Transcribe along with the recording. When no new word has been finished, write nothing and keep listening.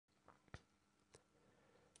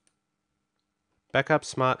Backup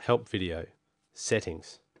Smart Help Video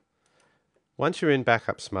Settings. Once you're in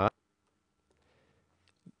Backup Smart,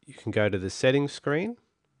 you can go to the settings screen.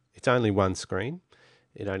 It's only one screen.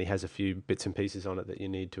 It only has a few bits and pieces on it that you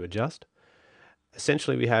need to adjust.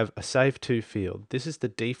 Essentially, we have a Save To field. This is the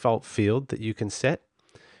default field that you can set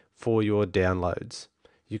for your downloads.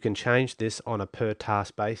 You can change this on a per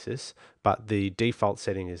task basis, but the default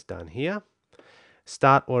setting is done here.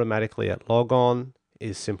 Start automatically at logon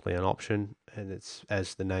is simply an option, and it's,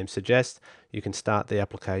 as the name suggests, you can start the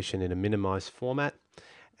application in a minimized format,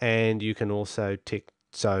 and you can also tick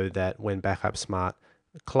so that when Backup Smart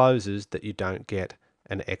closes that you don't get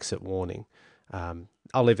an exit warning.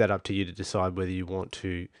 I'll leave that up to you to decide whether you want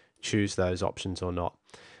to choose those options or not.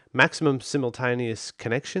 Maximum simultaneous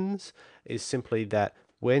connections is simply that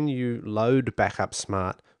when you load Backup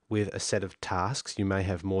Smart with a set of tasks, you may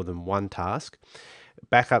have more than one task,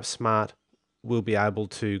 Backup Smart will be able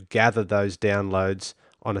to gather those downloads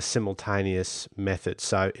on a simultaneous method.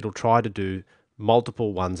 So it'll try to do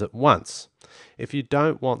multiple ones at once. If you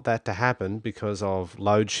don't want that to happen because of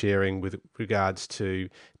load sharing with regards to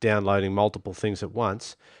downloading multiple things at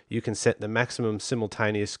once, you can set the maximum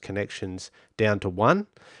simultaneous connections down to 1,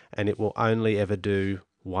 and it will only ever do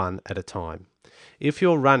 1 at a time. If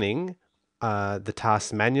you're running the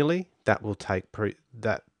tasks manually, that will take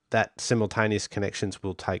that simultaneous connections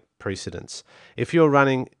will take precedence. If you're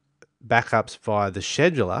running backups via the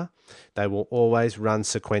scheduler, they will always run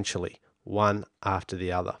sequentially, one after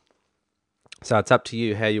the other. So it's up to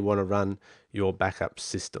you how you want to run your backup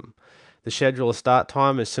system. The scheduler start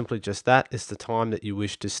time is simply just that. It's the time that you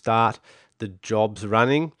wish to start the jobs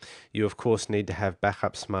running. You of course need to have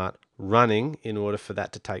Backup Smart running in order for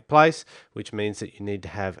that to take place, which means that you need to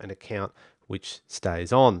have an account which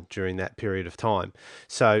stays on during that period of time.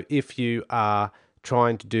 So if you are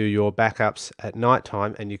trying to do your backups at night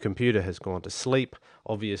time and your computer has gone to sleep,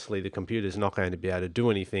 obviously the computer is not going to be able to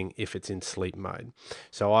do anything if it's in sleep mode.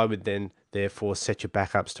 So I would then therefore set your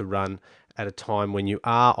backups to run at a time when you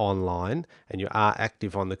are online and you are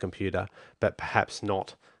active on the computer, but perhaps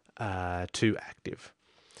not too active.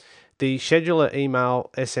 The scheduler email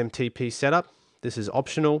SMTP setup, this is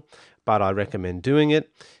optional, but I recommend doing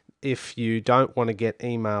it. If you don't want to get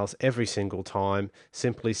emails every single time,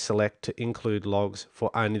 simply select to include logs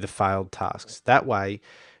for only the failed tasks. That way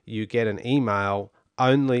you get an email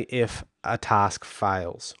only if a task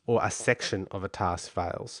fails or a section of a task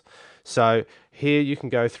fails. So here you can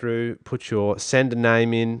go through, put your sender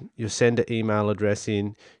name in, your sender email address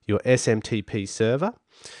in, your SMTP server.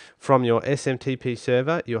 From your SMTP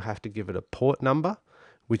server, you'll have to give it a port number,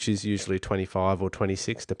 which is usually 25 or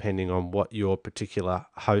 26, depending on what your particular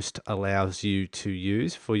host allows you to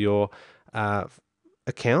use for your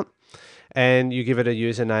account. And you give it a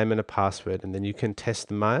username and a password, and then you can test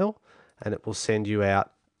the mail, and it will send you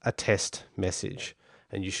out a test message,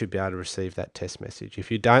 and you should be able to receive that test message.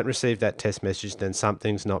 If you don't receive that test message, then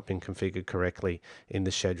something's not been configured correctly in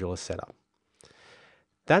the scheduler setup.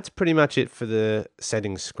 That's pretty much it for the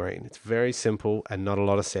settings screen. It's very simple and not a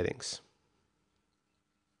lot of settings.